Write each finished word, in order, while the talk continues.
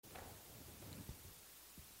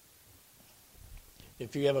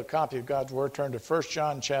If you have a copy of God's Word, turn to 1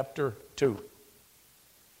 John chapter 2.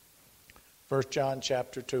 1 John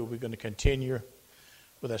chapter 2. We're going to continue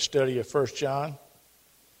with a study of 1 John.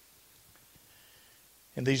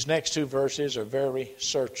 And these next two verses are very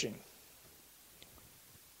searching.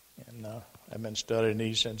 And I've been studying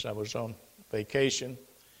these since I was on vacation.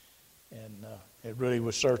 And it really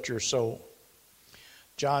will search your soul.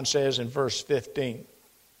 John says in verse 15,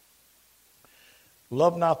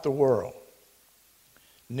 "Love not the world,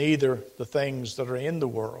 neither the things that are in the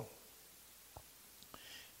world.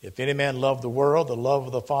 If any man love the world, the love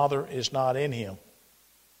of the Father is not in him.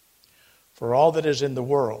 For all that is in the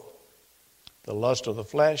world, the lust of the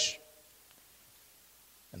flesh,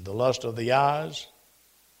 and the lust of the eyes,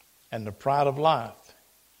 and the pride of life,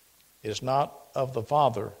 is not of the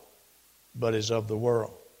Father, but is of the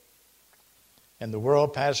world. And the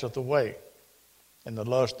world passeth away, and the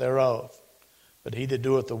lust thereof. But he that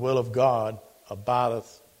doeth the will of God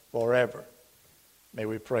abideth forever." May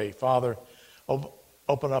we pray. Father,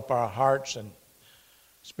 open up our hearts and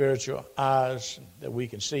spiritual eyes that we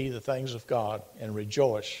can see the things of God and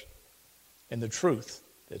rejoice in the truth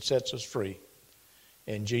that sets us free.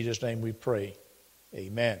 In Jesus' name we pray.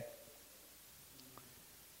 Amen.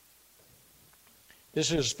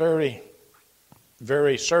 This is very,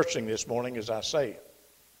 very searching this morning, as I say.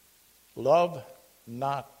 Love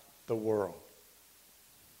not the world.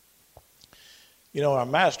 You know, our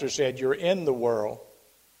master said, you're in the world,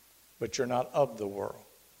 but you're not of the world.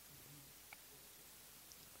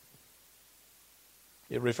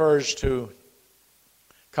 It refers to,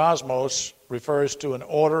 cosmos refers to an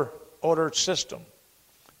ordered system,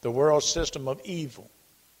 the world system of evil.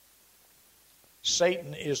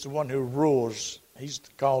 Satan is the one who rules. He's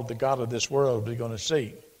called the god of this world, we're going to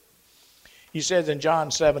see. He says in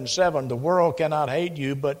John 7:7, "The world cannot hate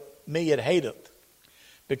you, but me it hateth,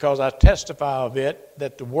 because I testify of it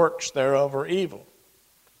that the works thereof are evil.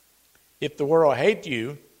 If the world hate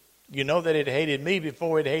you, you know that it hated me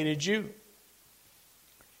before it hated you."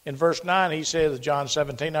 In verse 9 he says, John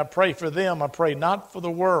 17, "I pray for them, I pray not for the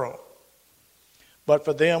world, but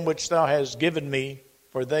for them which thou hast given me,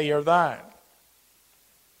 for they are thine."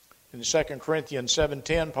 In 2 Corinthians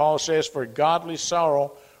 7:10, Paul says, "For godly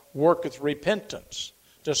sorrow worketh repentance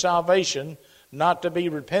to salvation, not to be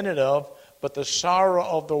repented of, but the sorrow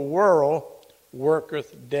of the world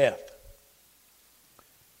worketh death."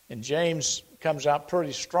 And James comes out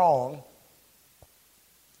pretty strong.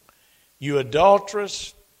 You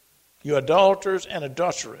adulterers and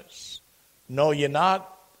adulteress, know ye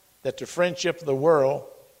not that the friendship of the world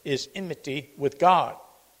is enmity with God?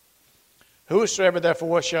 Whosoever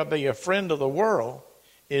therefore shall be a friend of the world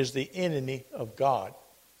is the enemy of God.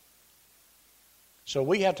 So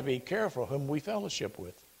we have to be careful whom we fellowship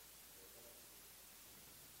with.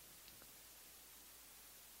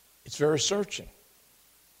 It's very searching.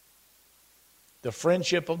 The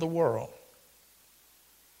friendship of the world.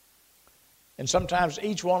 And sometimes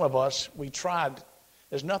each one of us, we tried,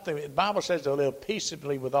 there's nothing, the Bible says to live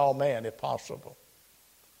peaceably with all men if possible.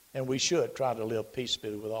 And we should try to live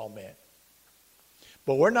peaceably with all men.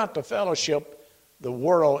 But we're not to fellowship the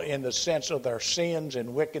world in the sense of their sins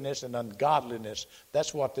and wickedness and ungodliness.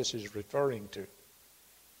 That's what this is referring to.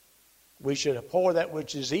 We should abhor that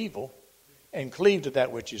which is evil and cleave to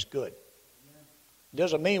that which is good. It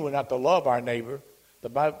doesn't mean we're not to love our neighbor. The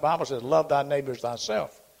Bible says, "Love thy neighbor as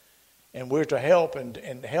thyself." And we're to help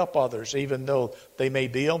and help others even though they may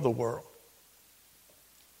be of the world.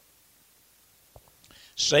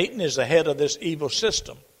 Satan is the head of this evil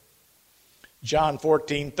system. John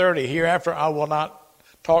 14:30, "Hereafter I will not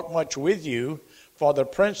talk much with you, for the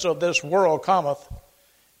prince of this world cometh,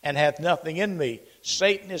 and hath nothing in me."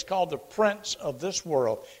 Satan is called the prince of this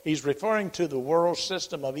world. He's referring to the world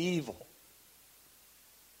system of evil,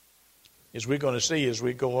 as we're going to see as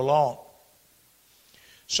we go along.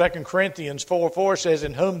 2 Corinthians 4:4 says,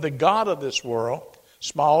 "In whom the God of this world,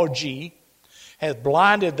 small g, hath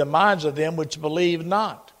blinded the minds of them which believe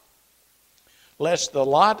not, lest the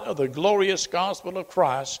light of the glorious gospel of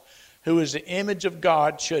Christ, who is the image of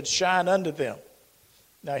God, should shine unto them."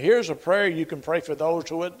 Now here's a prayer you can pray for those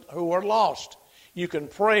who are lost. You can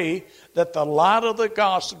pray that the light of the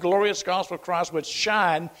gospel, glorious gospel of Christ, would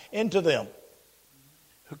shine into them.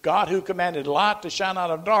 God, who commanded light to shine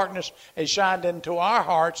out of darkness, has shined into our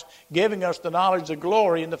hearts, giving us the knowledge of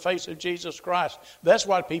glory in the face of Jesus Christ. That's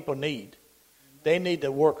what people need. They need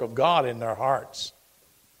the work of God in their hearts.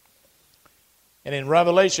 And in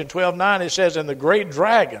Revelation 12:9 it says, "And the great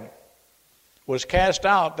dragon was cast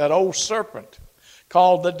out, that old serpent,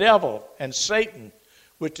 called the devil and Satan,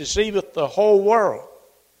 which deceiveth the whole world.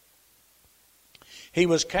 He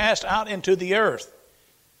was cast out into the earth,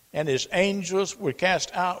 and his angels were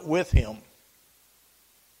cast out with him.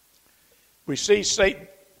 We see Satan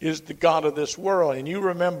is the god of this world. And you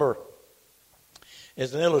remember,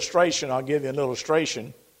 as an illustration, I'll give you an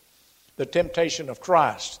illustration, the temptation of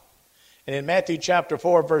Christ. And in Matthew chapter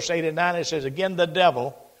 4, verse 8 and 9, it says, again the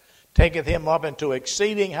devil taketh him up into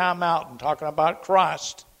exceeding high mountain, talking about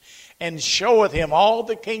Christ, and showeth him all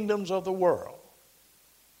the kingdoms of the world.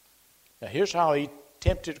 Now here's how he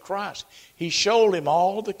tempted Christ. He showed him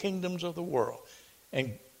all the kingdoms of the world.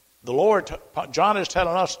 And the Lord, John is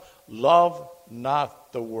telling us, love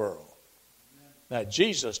not the world. Now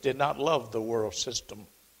Jesus did not love the world system.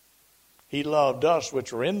 He loved us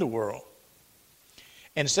which are in the world.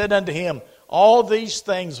 And said unto him, all these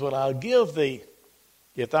things will I give thee,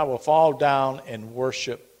 if thou wilt fall down and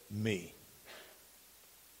worship me.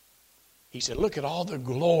 He said, look at all the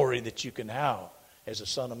glory that you can have as a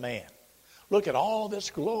son of man. Look at all this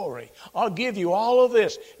glory. I'll give you all of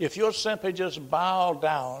this if you'll simply just bow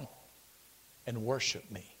down and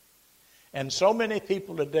worship me. And so many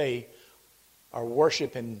people today are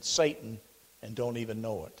worshiping Satan and don't even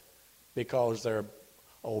know it, because they're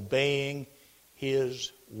obeying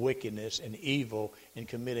his wickedness and evil in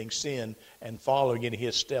committing sin and following in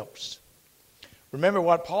his steps. Remember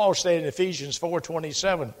what Paul said in Ephesians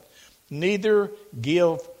 4:27, neither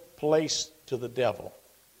give place to the devil.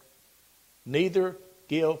 Neither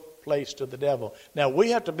give place to the devil. Now we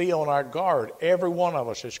have to be on our guard, every one of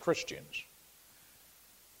us as Christians.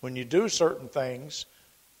 When you do certain things,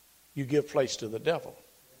 you give place to the devil.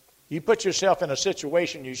 You put yourself in a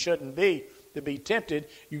situation you shouldn't be to be tempted,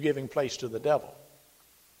 you're giving place to the devil.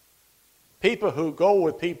 People who go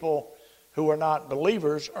with people who are not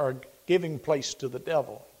believers are giving place to the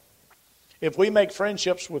devil. If we make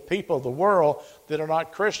friendships with people of the world that are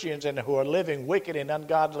not Christians and who are living wicked and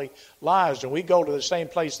ungodly lives, and we go to the same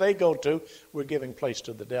place they go to, we're giving place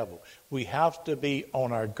to the devil. We have to be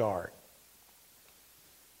on our guard.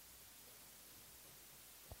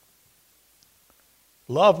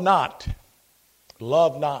 Love not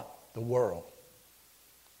the world.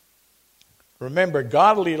 Remember,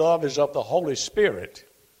 godly love is of the Holy Spirit,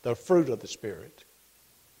 the fruit of the Spirit.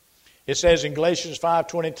 It says in Galatians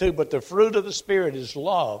 5:22, but the fruit of the Spirit is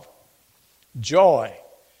love, joy,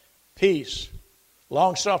 peace,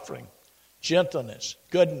 long-suffering, gentleness,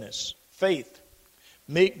 goodness, faith,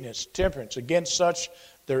 meekness, temperance. Against such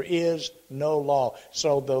there is no law.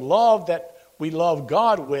 So the love that we love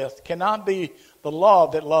God with cannot be the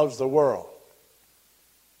love that loves the world.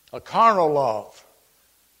 A carnal love.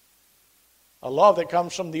 A love that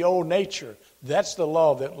comes from the old nature. That's the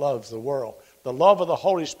love that loves the world. The love of the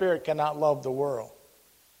Holy Spirit cannot love the world.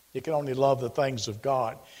 It can only love the things of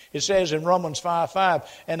God. It says in Romans 5:5,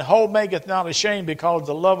 and hope maketh not ashamed, because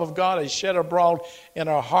the love of God is shed abroad in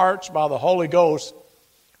our hearts by the Holy Ghost,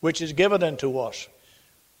 which is given unto us.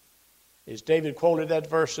 As David quoted that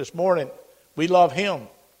verse this morning, we love him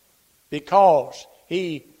because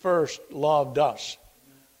he first loved us.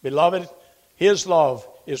 Beloved, his love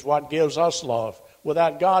is what gives us love.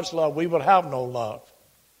 Without God's love, we would have no love.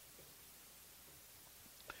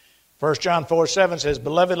 1 John 4:7 says,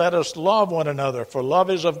 beloved, let us love one another, for love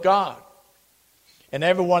is of God. And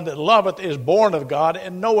everyone that loveth is born of God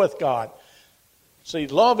and knoweth God. See,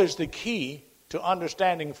 love is the key to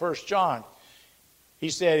understanding 1 John. He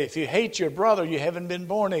said, if you hate your brother, you haven't been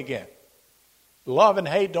born again. Love and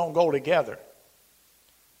hate don't go together.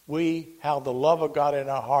 We have the love of God in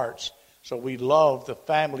our hearts. So we love the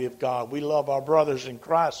family of God. We love our brothers in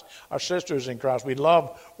Christ, our sisters in Christ. We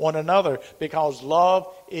love one another because love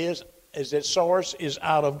is its source is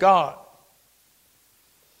out of God.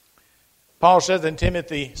 Paul says in 2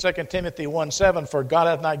 Timothy 1:7, for God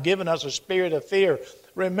hath not given us a spirit of fear.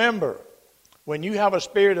 Remember, when you have a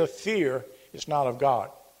spirit of fear, it's not of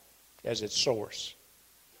God as its source.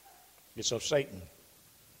 It's of Satan.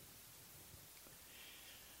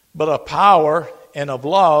 But of power and of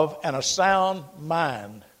love and a sound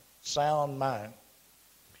mind. Sound mind.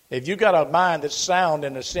 If you got a mind that's sound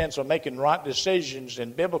in the sense of making right decisions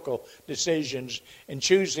and biblical decisions and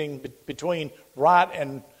choosing between right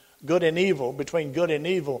and good and evil, between good and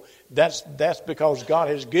evil, that's because God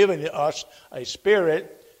has given us a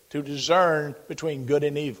spirit to discern between good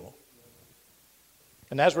and evil.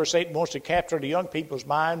 And that's where Satan wants to capture the young people's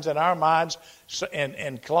minds and our minds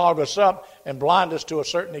and clog us up and blind us to a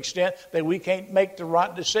certain extent that we can't make the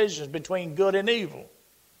right decisions between good and evil.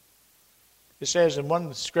 It says in one of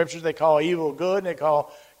the scriptures they call evil good and they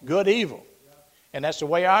call good evil. And that's the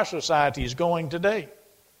way our society is going today.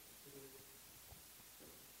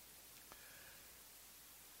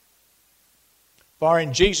 For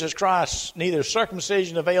in Jesus Christ neither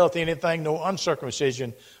circumcision availeth anything, nor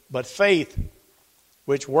uncircumcision, but faith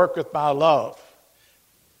which worketh by love.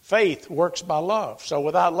 Faith works by love. So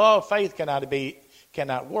without love, faith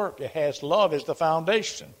cannot work. It has love as the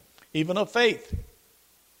foundation, even of faith.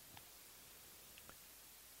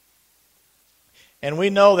 And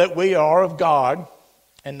we know that we are of God,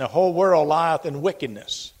 and the whole world lieth in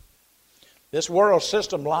wickedness. This world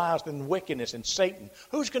system lies in wickedness and Satan.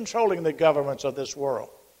 Who's controlling the governments of this world?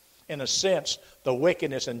 In a sense, the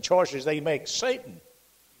wickedness and choices they make. Satan.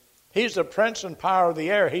 He's the prince and power of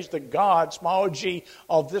the air. He's the God, small g,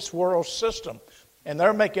 of this world system. And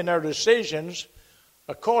they're making their decisions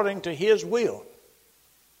according to his will.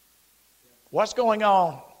 What's going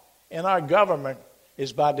on in our government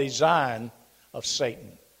is by design of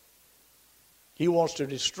Satan. He wants to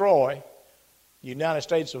destroy the United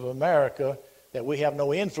States of America, that we have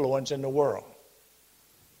no influence in the world.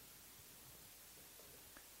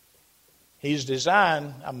 His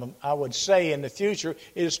design, I would say, in the future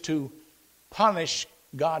is to punish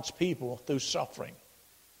God's people through suffering.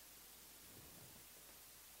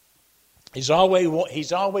 He's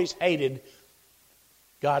always hated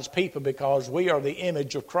God's people because we are the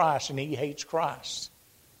image of Christ and he hates Christ.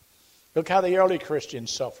 Look how the early Christians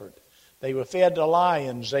suffered. They were fed to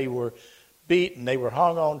lions. They were beaten. They were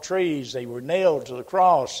hung on trees. They were nailed to the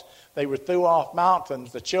cross. They were threw off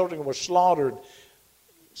mountains. The children were slaughtered.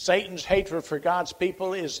 Satan's hatred for God's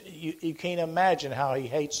people is, you can't imagine how he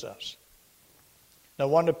hates us. No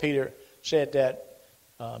wonder Peter said that,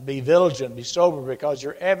 be vigilant, be sober, because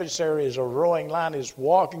your adversary is a roaring lion, is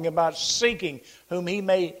walking about seeking whom he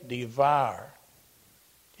may devour.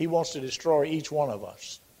 He wants to destroy each one of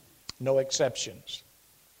us. No exceptions.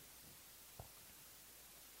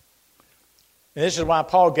 And this is why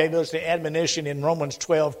Paul gave us the admonition in Romans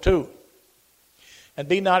 12:2. And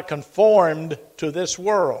be not conformed to this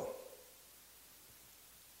world,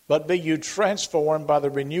 but be you transformed by the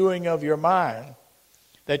renewing of your mind,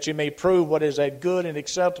 that you may prove what is that good and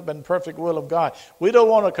acceptable and perfect will of God. We don't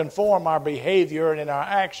want to conform our behavior and our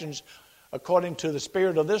actions according to the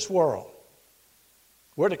spirit of this world.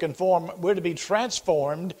 We're to be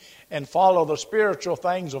transformed and follow the spiritual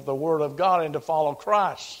things of the Word of God and to follow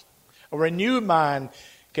Christ. A renewed mind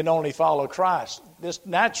can only follow Christ. This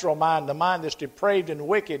natural mind, the mind that's depraved and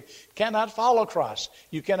wicked, cannot follow Christ.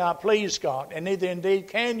 You cannot please God, and neither indeed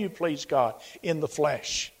can you please God in the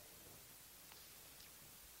flesh.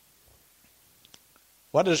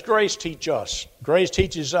 What does grace teach us? Grace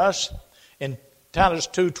teaches us in Titus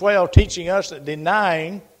 2:12, teaching us that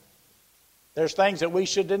denying, there's things that we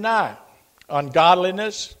should deny.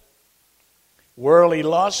 Ungodliness, worldly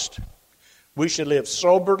lust. We should live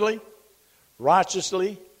soberly,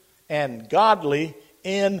 righteously, and godly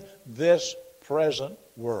in this present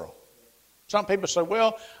world. Some people say,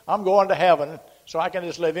 well, I'm going to heaven, so I can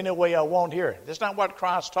just live any way I want here. That's not what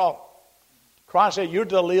Christ taught. Christ said, you're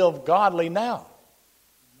to live godly now.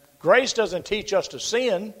 Grace doesn't teach us to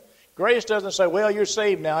sin. Grace doesn't say, well, you're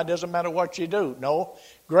saved now, it doesn't matter what you do. No.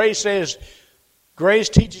 Grace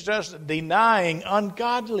teaches us denying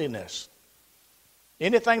ungodliness.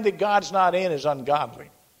 Anything that God's not in is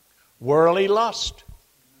ungodly. Worldly lust.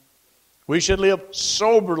 We should live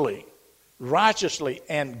soberly, righteously,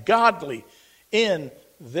 and godly in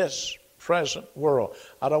this present world.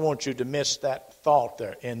 I don't want you to miss that thought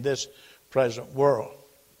there, in this present world.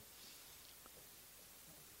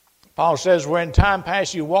 Paul says, where in time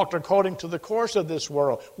past you walked according to the course of this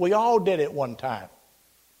world. We all did it one time.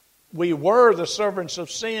 We were the servants of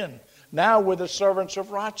sin. Now we're the servants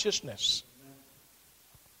of righteousness.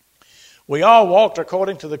 We all walked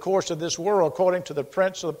according to the course of this world, according to the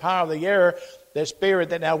prince of the power of the air, the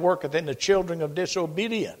spirit that now worketh in the children of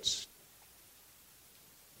disobedience.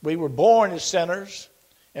 We were born as sinners,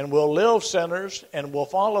 and we'll live sinners, and we'll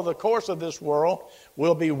follow the course of this world.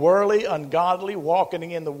 We'll be worldly, ungodly,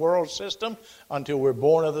 walking in the world system until we're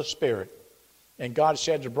born of the Spirit. And God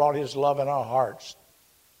sheds abroad His love in our hearts.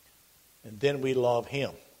 And then we love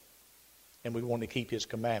Him. And we want to keep His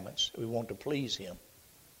commandments. We want to please Him.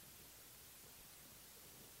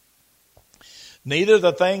 Neither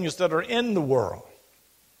the things that are in the world.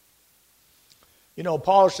 You know,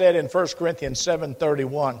 Paul said in 1 Corinthians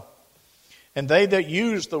 7:31, and they that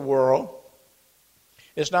use the world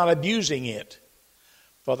is not abusing it,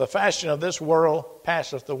 for the fashion of this world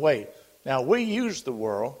passeth away. Now, we use the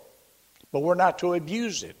world, but we're not to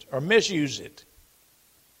abuse it or misuse it.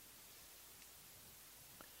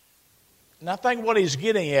 And I think what he's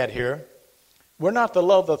getting at here, we're not to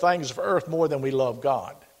love the things of earth more than we love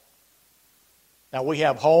God. Now, we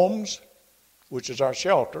have homes, which is our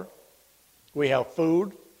shelter. We have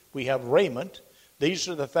food. We have raiment. These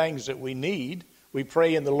are the things that we need. We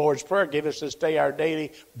pray in the Lord's Prayer, give us this day our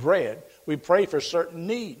daily bread. We pray for certain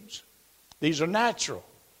needs. These are natural.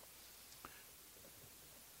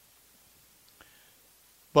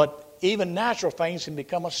 But even natural things can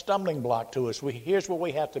become a stumbling block to us. Here's where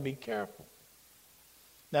we have to be careful.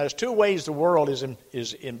 Now, there's two ways the world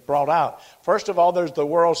is brought out. First of all, there's the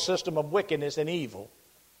world system of wickedness and evil.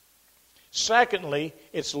 Secondly,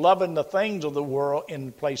 it's loving the things of the world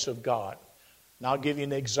in place of God. And I'll give you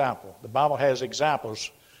an example. The Bible has examples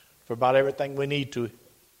for about everything we need to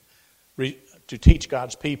teach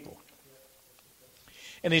God's people.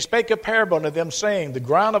 And he spake a parable unto them, saying, the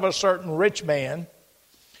ground of a certain rich man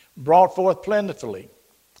brought forth plentifully.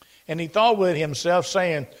 And he thought with himself,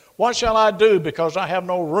 saying, what shall I do, because I have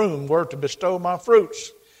no room where to bestow my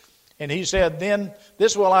fruits? And he said, then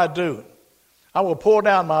this will I do. I will pull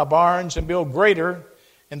down my barns and build greater,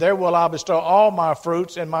 and there will I bestow all my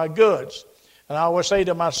fruits and my goods. And I will say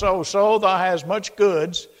to my soul, soul, thou hast much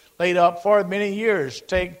goods laid up for many years.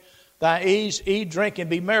 Take thy ease, eat, drink, and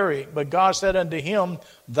be merry. But God said unto him,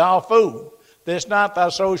 thou fool, this night thy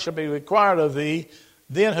soul shall be required of thee.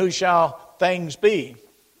 Then who shall these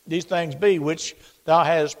things be which thou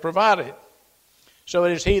hast provided? So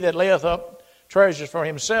it is he that layeth up treasures for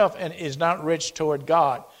himself and is not rich toward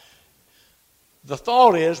God. The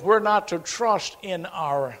thought is we're not to trust in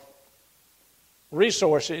our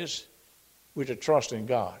resources, we're to trust in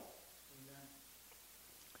God.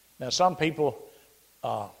 Now some people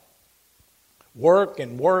work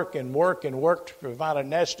to provide a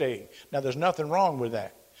nest egg. Now there's nothing wrong with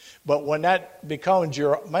that. But when that becomes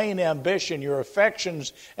your main ambition, your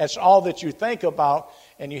affections, that's all that you think about,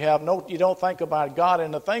 and you don't think about God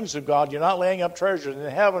and the things of God, you're not laying up treasures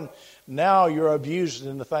in heaven, now you're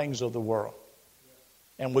abusing the things of the world.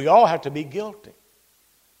 And we all have to be guilty.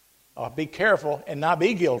 Be careful and not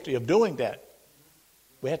be guilty of doing that.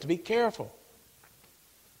 We have to be careful.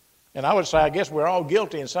 And I would say, I guess we're all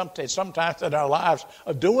guilty in sometimes in our lives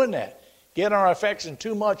of doing that. Getting our affection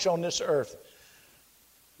too much on this earth.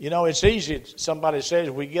 You know, it's easy, somebody says,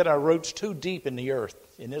 we get our roots too deep in the earth,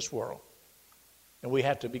 in this world. And we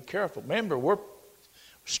have to be careful. Remember, we're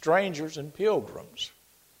strangers and pilgrims.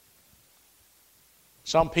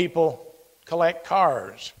 Some people collect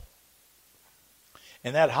cars.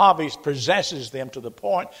 And that hobby possesses them to the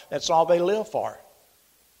point that's all they live for.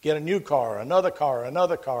 Get a new car, another car,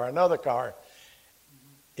 another car, another car.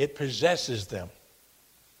 It possesses them.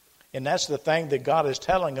 And that's the thing that God is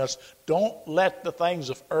telling us. Don't let the things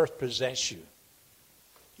of earth possess you.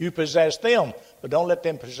 You possess them, but don't let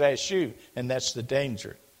them possess you. And that's the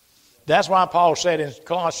danger. That's why Paul said in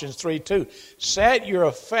Colossians 3:2, set your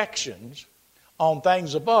affections on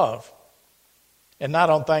things above and not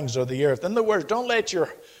on things of the earth. In other words, don't let your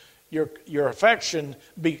affection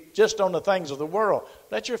be just on the things of the world.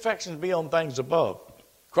 Let your affections be on things above.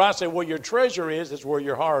 Christ said, where your treasure is where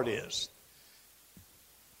your heart is.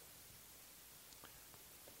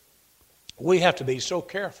 We have to be so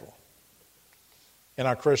careful in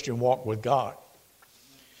our Christian walk with God.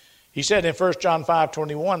 He said in 1 John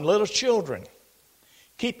 5:21, little children,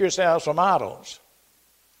 keep yourselves from idols.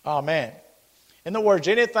 Amen. In other words,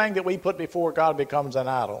 anything that we put before God becomes an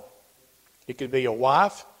idol. It could be a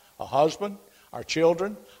wife, a husband, our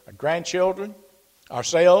children, our grandchildren,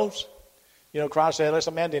 ourselves. You know, Christ said, let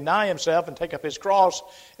a man deny himself and take up his cross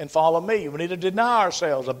and follow me. We need to deny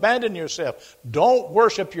ourselves, abandon yourself. Don't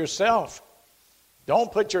worship yourself.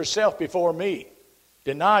 Don't put yourself before me.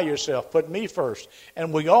 Deny yourself. Put me first.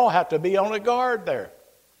 And we all have to be on a guard there.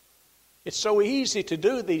 It's so easy to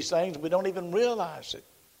do these things, we don't even realize it.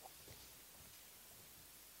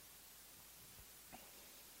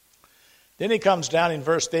 Then he comes down in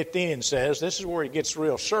verse 15 and says, this is where he gets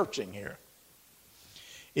real searching here.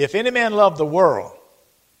 If any man love the world,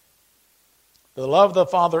 the love of the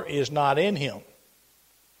Father is not in him.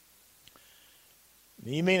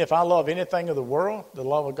 You mean if I love anything of the world, the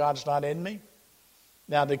love of God's not in me?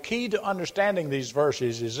 Now the key to understanding these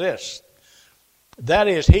verses is this. That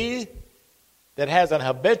is, he that has an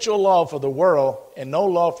habitual love for the world and no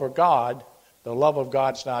love for God, the love of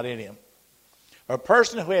God's not in him. A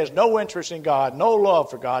person who has no interest in God, no love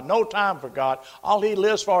for God, no time for God, all he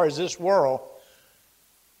lives for is this world,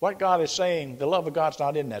 what God is saying, the love of God's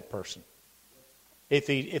not in that person. If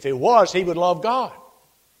it was, he would love God.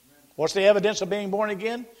 What's the evidence of being born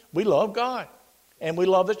again? We love God. And we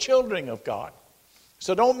love the children of God.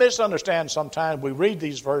 So don't misunderstand sometimes we read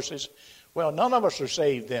these verses. Well, none of us are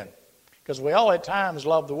saved then. Because we all at times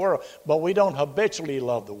love the world. But we don't habitually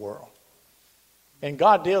love the world. And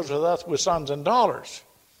God deals with us with sons and daughters.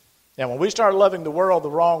 And when we start loving the world the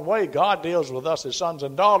wrong way, God deals with us as sons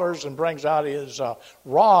and daughters and brings out His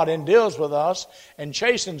rod and deals with us and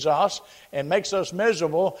chastens us and makes us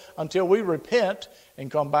miserable until we repent and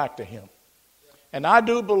come back to Him. And I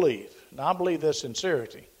do believe, and I believe this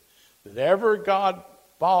sincerity, that every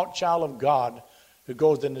God-bought child of God who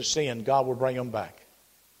goes into sin, God will bring them back.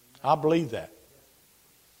 I believe that.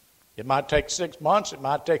 It might take 6 months, it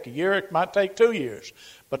might take a year, it might take 2 years.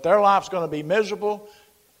 But their life's going to be miserable.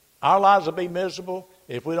 Our lives will be miserable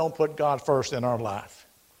if we don't put God first in our life.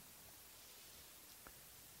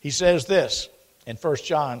 He says this in 1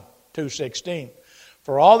 John 2:16,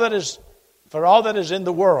 For all that is in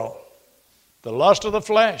the world, the lust of the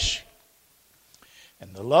flesh,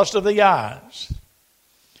 and the lust of the eyes,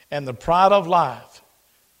 and the pride of life,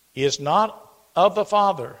 is not of the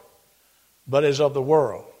Father, but is of the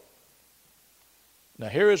world. Now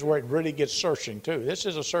here is where it really gets searching too. This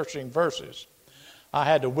is a searching verses. I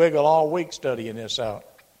had to wiggle all week studying this out.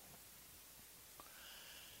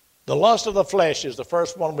 The lust of the flesh is the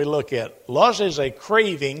first one we look at. Lust is a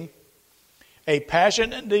craving, a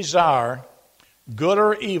passion and desire, good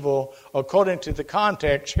or evil. According to the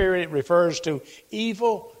context, here it refers to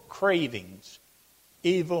evil cravings.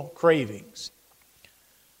 Evil cravings.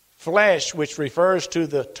 Flesh, which refers to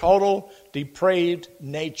the total depraved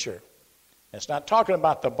nature. It's not talking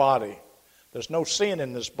about the body. There's no sin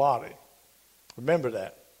in this body. Remember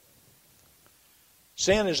that.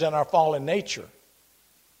 Sin is in our fallen nature.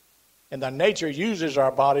 And our nature uses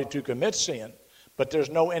our body to commit sin. But there's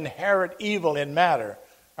no inherent evil in matter.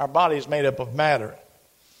 Our body is made up of matter.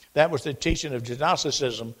 That was the teaching of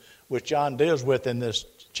Gnosticism, which John deals with in this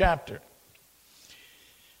chapter.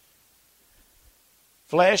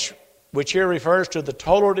 Flesh, which here refers to the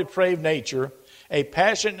total depraved nature, a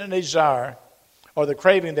passion and desire, or the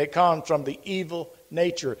craving that comes from the evil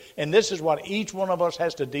nature. And this is what each one of us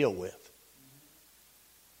has to deal with.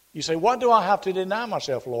 You say, what do I have to deny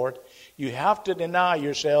myself, Lord? You have to deny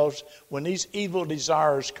yourselves when these evil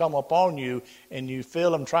desires come upon you and you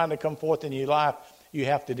feel them trying to come forth in your life. You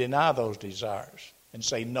have to deny those desires and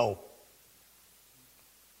say no.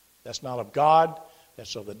 That's not of God.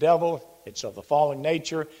 That's of the devil. It's of the fallen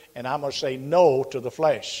nature. And I must say no to the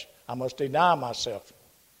flesh. I must deny myself.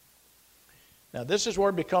 Now this is where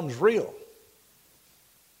it becomes real.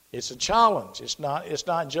 It's a challenge. It's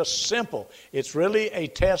not just simple. It's really a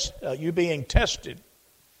test, you being tested.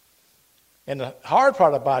 And the hard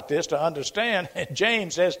part about this to understand,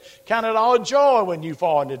 James says, count it all joy when you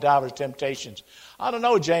fall into diverse temptations. I don't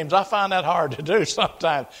know, James, I find that hard to do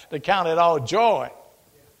sometimes, to count it all joy.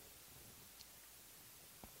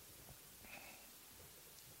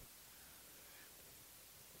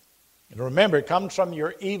 And remember, it comes from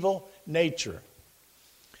your evil nature.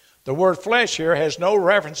 The word flesh here has no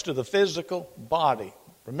reference to the physical body.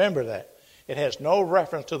 Remember that. It has no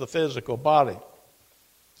reference to the physical body,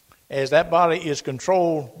 as that body is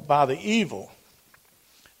controlled by the evil.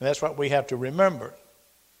 And that's what we have to remember.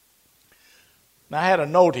 Now I had a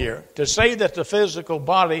note here. To say that the physical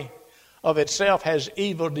body of itself has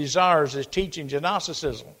evil desires is teaching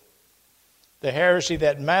Gnosticism. The heresy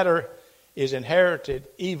that matter is inherently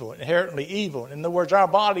evil. In other words, our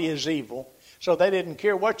body is evil. So they didn't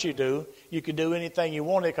care what you do. You could do anything you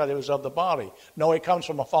wanted because it was of the body. No, it comes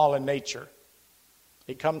from a fallen nature.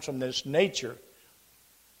 It comes from this nature.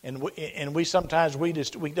 And we sometimes we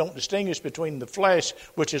don't distinguish between the flesh,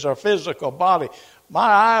 which is our physical body. My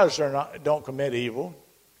eyes don't commit evil.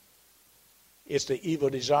 It's the evil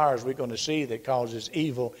desires we're going to see that causes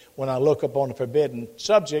evil. When I look upon a forbidden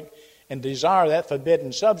subject and desire that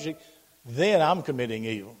forbidden subject, then I'm committing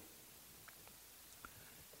evil.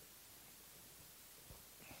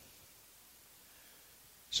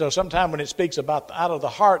 So sometimes when it speaks about out of the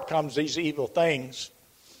heart comes these evil things,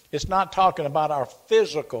 it's not talking about our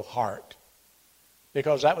physical heart,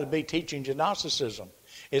 because that would be teaching Gnosticism.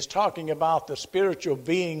 It's talking about the spiritual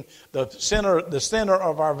being, the center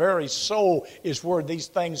of our very soul is where these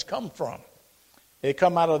things come from. They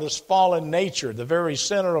come out of this fallen nature, the very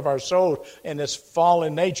center of our soul, and this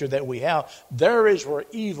fallen nature that we have. There is where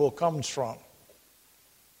evil comes from.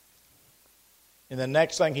 And the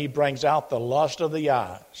next thing he brings out, the lust of the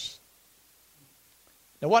eyes.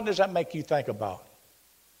 Now what does that make you think about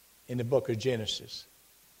in the book of Genesis?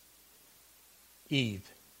 Eve.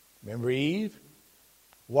 Remember Eve?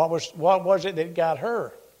 What was it that got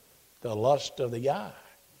her? The lust of the eye.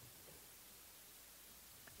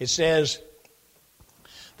 It says,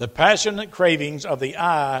 the passionate cravings of the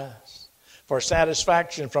eyes for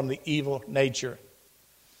satisfaction from the evil nature.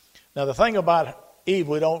 Now the thing about Eve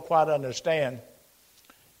we don't quite understand.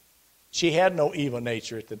 She had no evil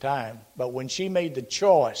nature at the time, but when she made the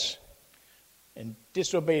choice and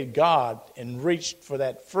disobeyed God and reached for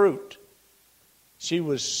that fruit, she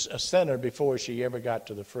was a sinner before she ever got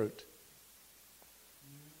to the fruit.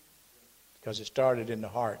 Because it started in the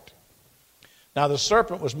heart. Now the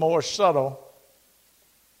serpent was more subtle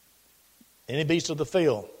than any beast of the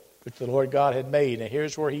field which the Lord God had made. And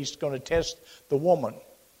here's where he's going to test the woman.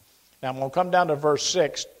 Now I'm going to come down to verse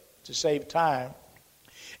 6 to save time.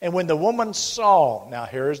 And when the woman saw, now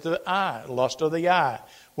here's the eye, lust of the eye.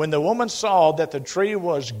 When the woman saw that the tree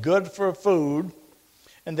was good for food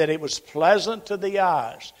and that it was pleasant to the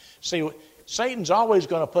eyes. See, Satan's always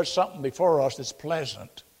going to put something before us that's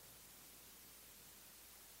pleasant.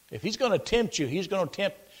 If he's going to tempt you, he's going to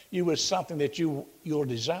tempt you with something that you'll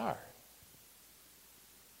desire.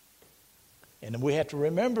 And we have to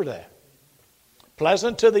remember that.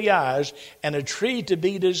 Pleasant to the eyes and a tree to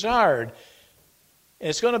be desired. And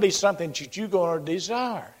it's going to be something that you're going to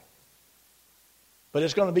desire. But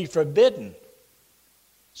it's going to be forbidden.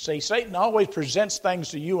 See, Satan always presents things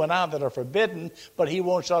to you and I that are forbidden, but he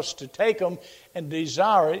wants us to take them and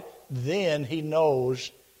desire it. Then he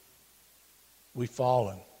knows we've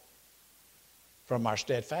fallen from our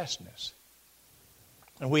steadfastness.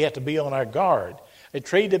 And we have to be on our guard. A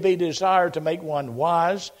tree to be desired to make one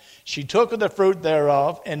wise. She took of the fruit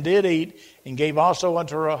thereof and did eat, and gave also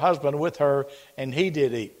unto her husband with her, and he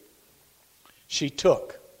did eat. She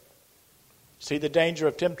took. See the danger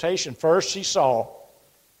of temptation. First she saw,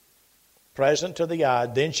 present to the eye,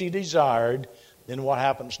 then she desired, then what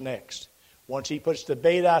happens next? Once he puts the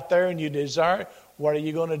bait out there and you desire, what are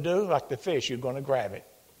you going to do? Like the fish, you're going to grab it.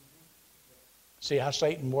 See how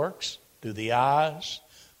Satan works? Through the eyes,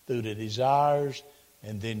 through the desires,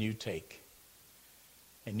 and then you take.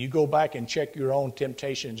 And you go back and check your own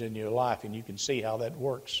temptations in your life, and you can see how that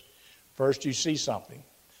works. First you see something,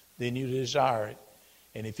 then you desire it.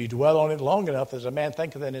 And if you dwell on it long enough, as a man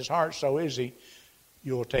thinketh in his heart, so is he,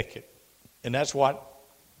 you'll take it. And that's what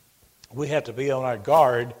we have to be on our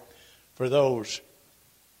guard for those,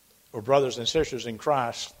 or brothers and sisters in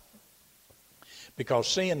Christ, because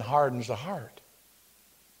sin hardens the heart.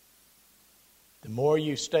 The more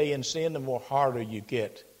you stay in sin, the more harder you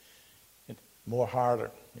get. More harder.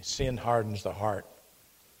 Sin hardens the heart.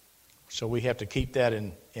 So we have to keep that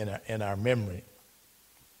in our memory.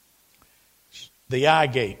 The eye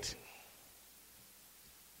gate.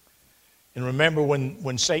 And remember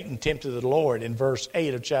when Satan tempted the Lord in verse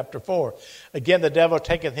 8 of chapter 4. Again the devil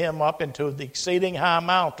taketh him up into the exceeding high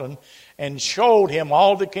mountain and showed him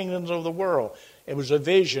all the kingdoms of the world. It was a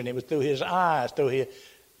vision. It was through his eyes, through his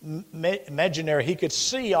imaginary. He could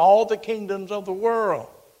see all the kingdoms of the world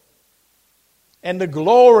and the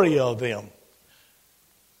glory of them.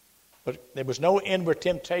 But there was no inward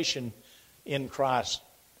temptation in Christ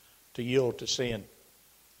to yield to sin,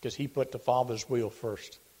 because he put the Father's will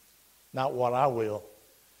first. Not what I will.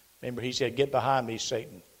 Remember, he said, "Get behind me,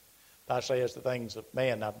 Satan. Thou sayest the things of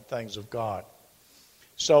man, not the things of God."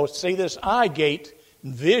 So see, this eye gate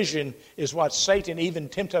vision is what Satan even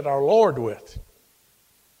tempted our Lord with.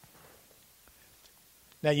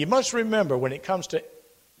 Now you must remember, when it comes to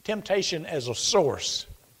temptation as a source,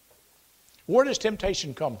 where does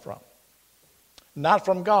temptation come from? Not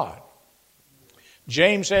from God.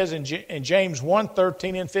 James says in James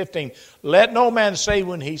 1:13 and 15, "Let no man say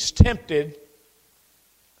when he's tempted,"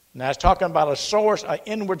 now it's talking about a source, an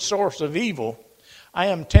inward source of evil, "I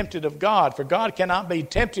am tempted of God, for God cannot be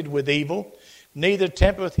tempted with evil, neither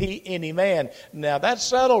tempteth he any man." Now that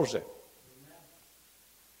settles it.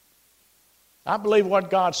 I believe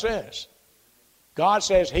what God says. God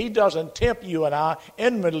says he doesn't tempt you and I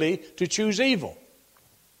inwardly to choose evil.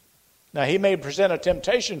 Now he may present a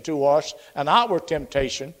temptation to us, an outward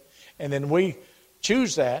temptation, and then we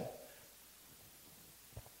choose that.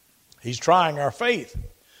 He's trying our faith.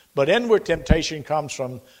 But inward temptation comes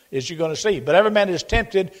from, as you're going to see, "But every man is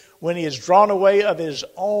tempted when he is drawn away of his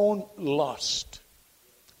own lust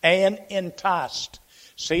and enticed."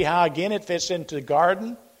 See how again it fits into the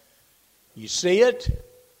garden? You see it,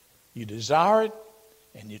 you desire it,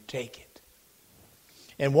 and you take it.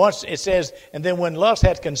 And once it says, "And then when lust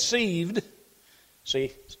had conceived,"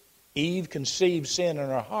 see, Eve conceived sin in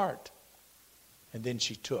her heart, and then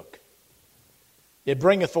she took. "It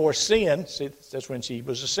bringeth forth sin," see, that's when she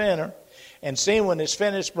was a sinner, "and sin, when it's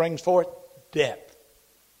finished, brings forth death."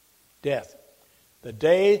 Death. "The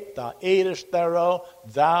day thou eatest thereof,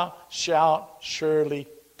 thou shalt surely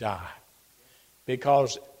die."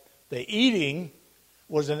 Because the eating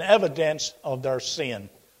was an evidence of their sin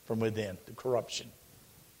from within, the corruption.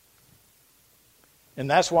 And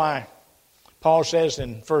that's why Paul says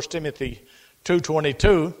in 1 Timothy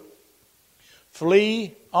 2:22,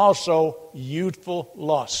 "Flee also youthful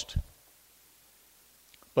lust."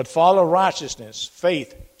 But follow righteousness,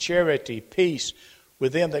 faith, charity, peace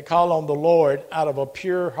with them that call on the Lord out of a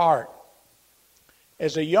pure heart.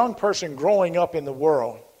 As a young person growing up in the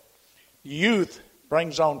world, youth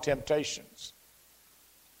brings on temptations.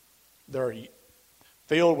 They're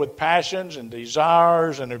filled with passions and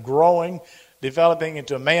desires, and are growing, developing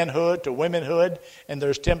into manhood, to womanhood, and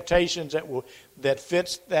there's temptations that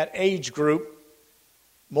fits that age group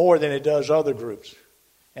more than it does other groups,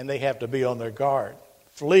 and they have to be on their guard.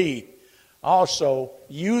 Flee also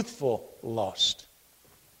youthful lust.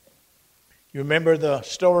 You remember the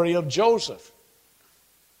story of Joseph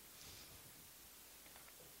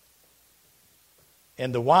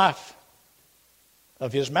and the wife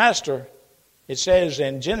of his master. It says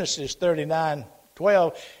in Genesis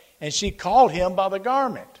 39:12, and she called him by the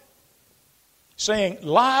garment, saying,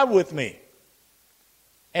 lie with me.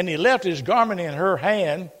 And he left his garment in her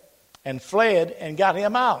hand and fled and got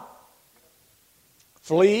him out.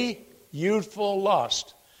 Flee youthful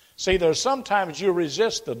lust. See, there's sometimes you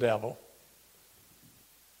resist the devil,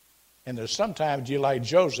 and there's sometimes you, like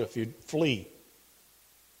Joseph, you flee.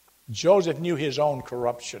 Joseph knew his own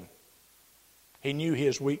corruption. He knew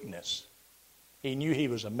his weakness. He knew he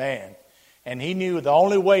was a man. And he knew the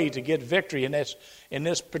only way to get victory in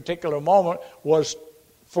this particular moment was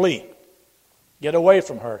flee. Get away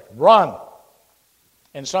from her. Run.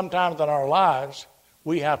 And sometimes in our lives,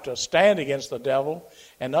 we have to stand against the devil,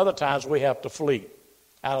 and other times we have to flee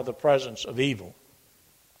out of the presence of evil.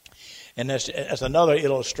 And that's another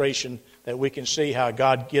illustration that we can see how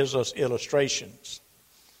God gives us illustrations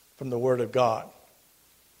from the Word of God.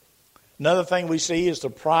 Another thing we see is the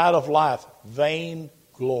pride of life, vain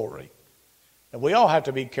glory. And we all have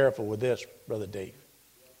to be careful with this, Brother Dave.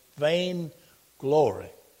 Vain glory.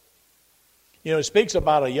 You know, it speaks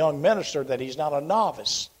about a young minister that he's not a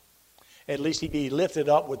novice. At least he be lifted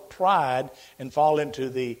up with pride and fall into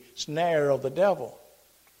the snare of the devil.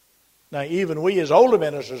 Now, even we as older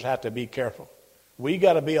ministers have to be careful. We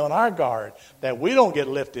got to be on our guard that we don't get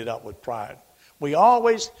lifted up with pride.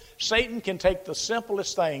 Satan can take the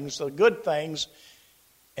simplest things, the good things,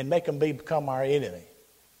 and make them become our enemy.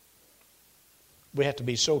 We have to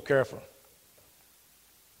be so careful.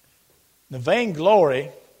 The vainglory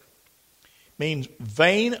means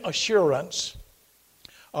vain assurance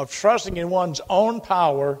of trusting in one's own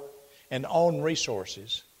power and own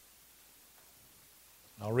resources.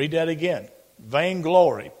 I'll read that again.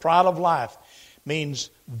 Vainglory, pride of life, means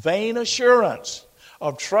vain assurance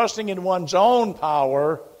of trusting in one's own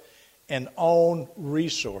power and own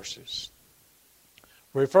resources.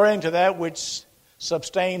 Referring to that which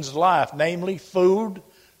sustains life, namely food,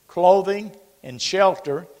 clothing, and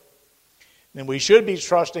shelter. And we should be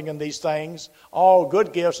trusting in these things. All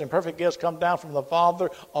good gifts and perfect gifts come down from the Father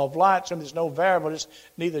of lights, and there's no variableness,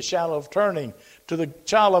 neither shadow of turning. To the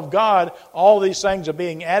child of God, all these things are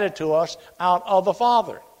being added to us out of the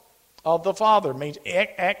Father. Of the Father means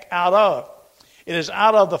out of. It is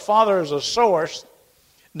out of the Father as a source,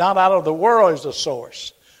 not out of the world as a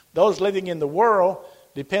source. Those living in the world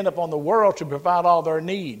depend upon the world to provide all their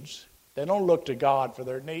needs. They don't look to God for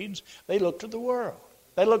their needs. They look to the world.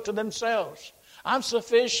 They look to themselves. I'm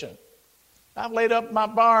sufficient. I've laid up my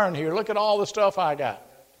barn here. Look at all the stuff I got.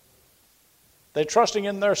 They're trusting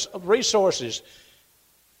in their resources.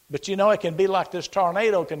 But you know, it can be like this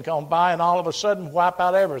tornado can come by and all of a sudden wipe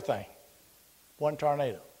out everything. One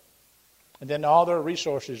tornado. And then all their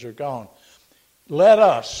resources are gone. Let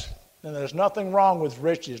us, and there's nothing wrong with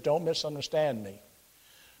riches, don't misunderstand me.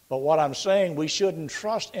 But what I'm saying, we shouldn't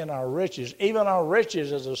trust in our riches. Even our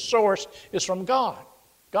riches as a source is from God.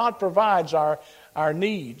 God provides our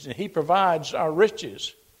needs, and He provides our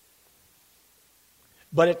riches.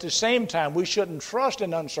 But at the same time, we shouldn't trust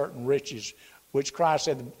in uncertain riches, which Christ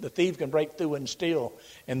said the thief can break through and steal,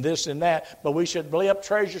 and this and that. But we should lay up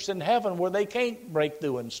treasures in heaven where they can't break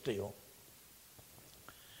through and steal.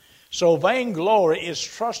 So vainglory is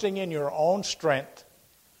trusting in your own strength,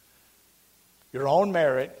 your own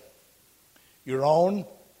merit, your own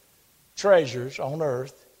treasures on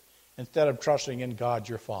earth, instead of trusting in God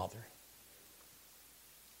your Father.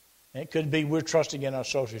 It could be we're trusting in our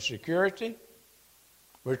Social Security,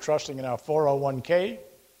 we're trusting in our 401k,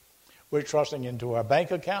 we're trusting into our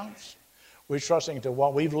bank accounts, we're trusting into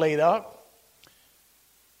what we've laid up.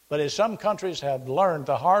 But as some countries have learned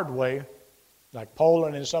the hard way, like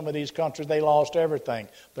Poland and some of these countries, they lost everything.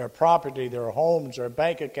 Their property, their homes, their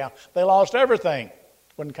bank account. They lost everything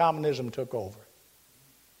when communism took over.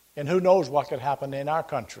 And who knows what could happen in our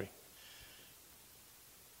country.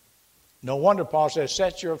 No wonder Paul says,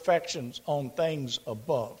 set your affections on things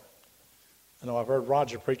above. I know I've heard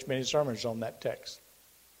Roger preach many sermons on that text.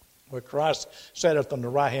 where Christ sitteth on the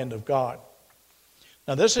right hand of God.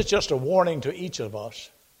 Now this is just a warning to each of us.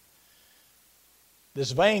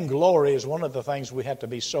 This vainglory is one of the things we have to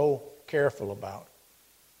be so careful about.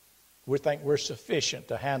 We think we're sufficient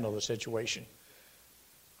to handle the situation.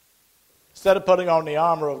 Instead of putting on the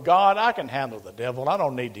armor of God, I can handle the devil. I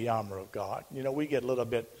don't need the armor of God. You know, we get a little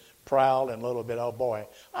bit proud and a little bit, oh boy,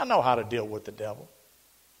 I know how to deal with the devil.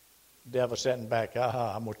 The devil sitting back,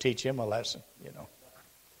 I'm going to teach him a lesson, you know.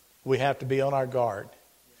 We have to be on our guard.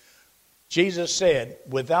 Jesus said,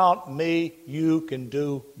 without me, you can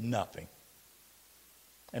do nothing.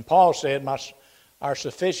 And Paul said, our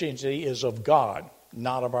sufficiency is of God,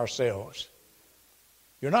 not of ourselves.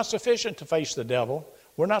 You're not sufficient to face the devil.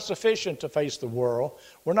 We're not sufficient to face the world.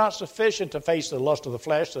 We're not sufficient to face the lust of the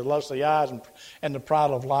flesh, the lust of the eyes, and the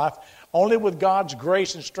pride of life. Only with God's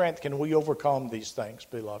grace and strength can we overcome these things,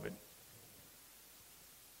 beloved.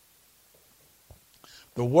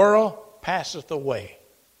 The world passeth away.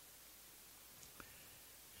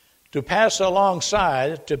 To pass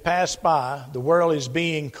alongside, to pass by, the world is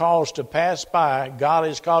being caused to pass by. God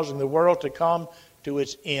is causing the world to come to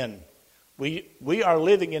its end. We are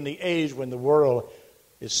living in the age when the world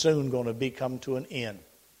is soon going to come to an end.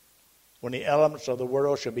 When the elements of the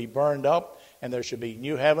world shall be burned up, and there shall be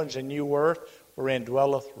new heavens and new earth, wherein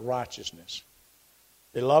dwelleth righteousness.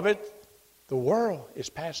 Beloved, the world is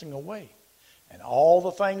passing away, and all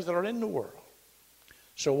the things that are in the world.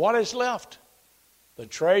 So what is left? The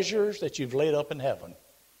treasures that you've laid up in heaven.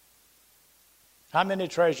 How many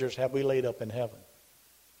treasures have we laid up in heaven?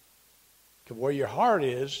 Because where your heart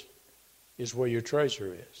is where your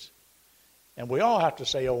treasure is. And we all have to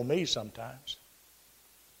say, oh, me sometimes.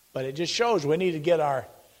 But it just shows we need to get our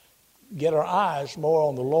eyes more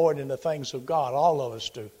on the Lord and the things of God. All of us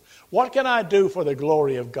do. What can I do for the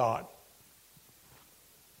glory of God?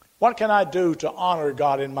 What can I do to honor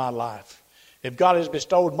God in my life? If God has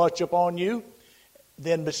bestowed much upon you,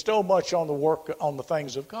 then bestow much on the work, on the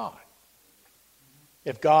things of God.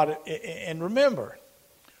 If God, and remember,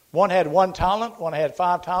 one had 1 talent, one had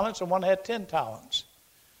 5 talents, and one had 10 talents.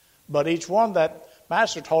 But each one, that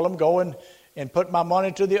master told him, go and put my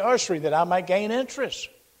money to the usury that I might gain interest.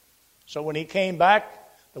 So when he came back,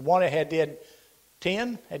 the one that did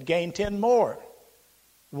 10 had gained 10 more.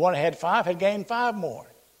 The one that had 5 had gained 5 more.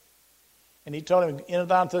 And he told him, enter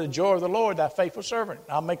thou into the joy of the Lord, thy faithful servant.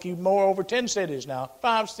 I'll make you more over 10 cities now,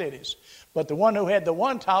 5 cities. But the one who had the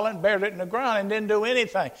 1 talent buried it in the ground and didn't do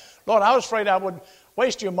anything. Lord, I was afraid I would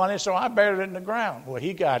waste your money, so I buried it in the ground. Well,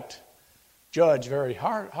 he got judged very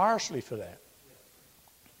harshly for that.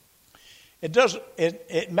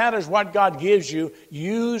 It matters what God gives you.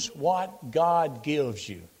 Use what God gives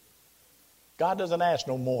you. God doesn't ask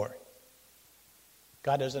no more.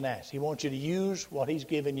 God doesn't ask. He wants you to use what He's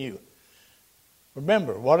given you.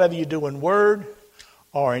 Remember, whatever you do in word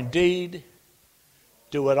or in deed,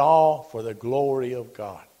 do it all for the glory of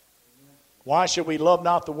God. Why should we love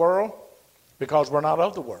not the world? Because we're not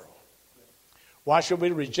of the world. Why should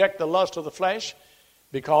we reject the lust of the flesh?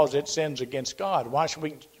 Because it sins against God. Why should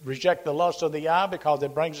we reject the lust of the eye? Because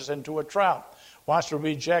it brings us into a trap. Why should we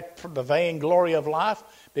reject the vain glory of life?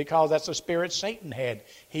 Because that's the spirit Satan had.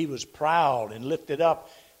 He was proud and lifted up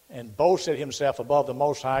and boasted himself above the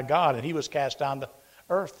Most High God, and he was cast down to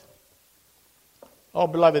earth. Oh,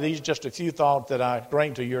 beloved, these are just a few thoughts that I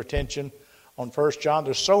bring to your attention on 1 John.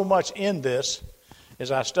 There's so much in this.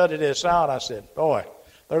 As I studied this out, I said, boy,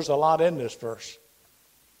 there's a lot in this verse.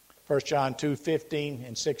 1 John 2:15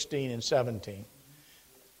 and 16 and 17.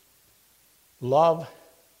 Love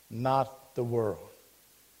not the world.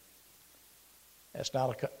 That's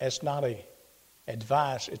not a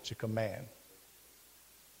advice, it's a command.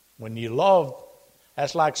 When you love,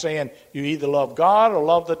 that's like saying you either love God or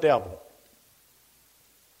love the devil.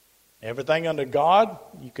 Everything under God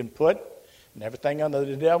you can put, and everything under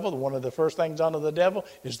the devil, one of the first things under the devil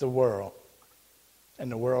is the world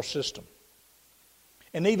and the world system.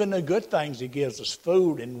 And even the good things He gives us,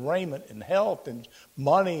 food and raiment and health and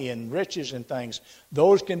money and riches and things,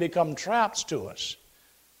 those can become traps to us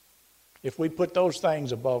if we put those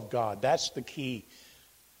things above God. That's the key.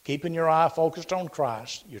 Keeping your eye focused on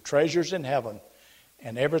Christ, your treasures in heaven,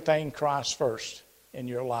 and everything Christ first in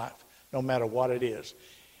your life, no matter what it is.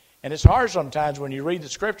 And it's hard sometimes when you read the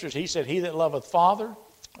Scriptures. He said, he that loveth father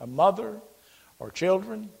or mother or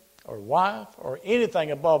children or wife or anything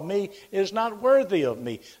above me is not worthy of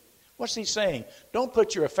me. What's he saying? Don't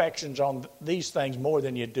put your affections on these things more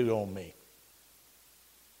than you do on me.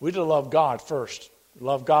 We're to love God first.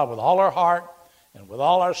 Love God with all our heart and with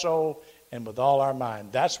all our soul and with all our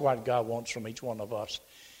mind. That's what God wants from each one of us.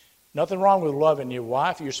 Nothing wrong with loving your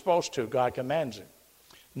wife. You're supposed to. God commands it.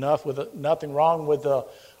 Nothing wrong with the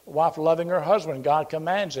wife loving her husband. God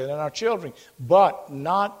commands it, and our children. But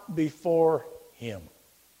not before Him.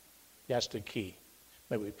 That's the key.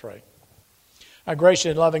 May we pray. Our gracious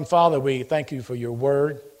and loving Father, we thank you for your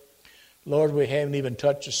word. Lord, we haven't even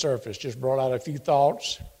touched the surface. Just brought out a few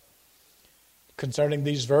thoughts concerning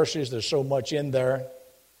these verses. There's so much in there.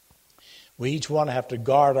 We each one have to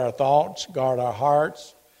guard our thoughts, guard our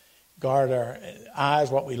hearts, guard our eyes,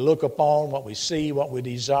 what we look upon, what we see, what we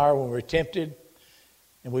desire when we're tempted.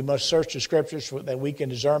 And we must search the Scriptures so that we can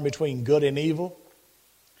discern between good and evil.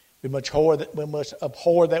 We must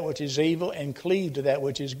abhor that which is evil and cleave to that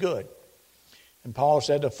which is good. And Paul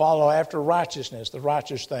said to follow after righteousness, the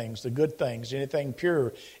righteous things, the good things, anything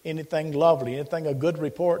pure, anything lovely, anything of good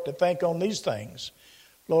report, to think on these things.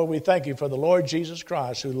 Lord, we thank you for the Lord Jesus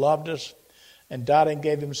Christ who loved us and died and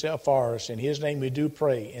gave himself for us. In his name we do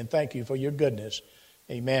pray and thank you for your goodness.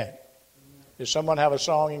 Amen. Does someone have a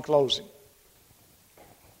song in closing?